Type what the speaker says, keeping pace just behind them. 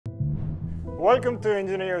Welcome to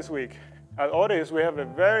Engineers Week. At Otis, we have a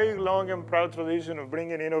very long and proud tradition of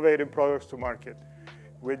bringing innovative products to market.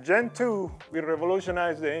 With Gen 2, we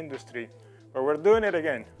revolutionized the industry, but we're doing it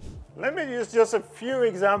again. Let me use just a few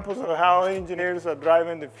examples of how engineers are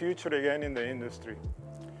driving the future again in the industry.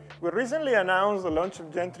 We recently announced the launch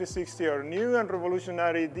of Gen 360, our new and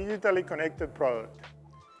revolutionary digitally connected product.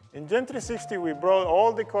 In Gen 360, we brought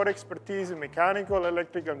all the core expertise in mechanical,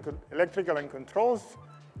 electrical and controls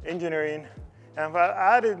engineering, and have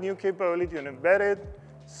added new capability in embedded,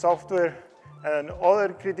 software, and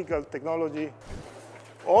other critical technology.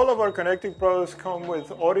 All of our connected products come with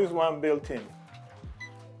Otis One built in.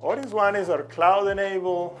 Otis One is our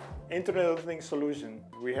cloud-enabled Internet of Things solution.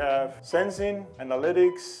 We have sensing,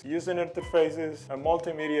 analytics, user interfaces, and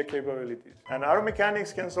multimedia capabilities. And our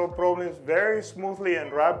mechanics can solve problems very smoothly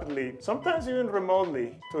and rapidly, sometimes even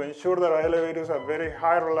remotely, to ensure that our elevators have very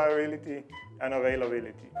high reliability and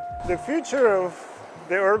availability. The future of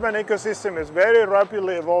the urban ecosystem is very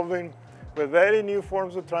rapidly evolving with very new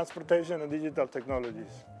forms of transportation and digital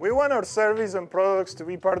technologies. We want our service and products to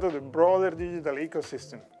be part of the broader digital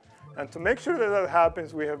ecosystem. And to make sure that that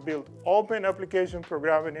happens, we have built open application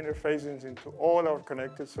programming interfaces into all our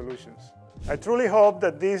connected solutions. I truly hope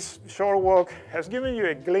that this short walk has given you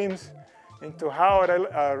a glimpse into how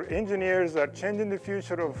our engineers are changing the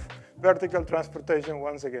future of vertical transportation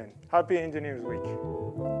once again. Happy Engineers Week.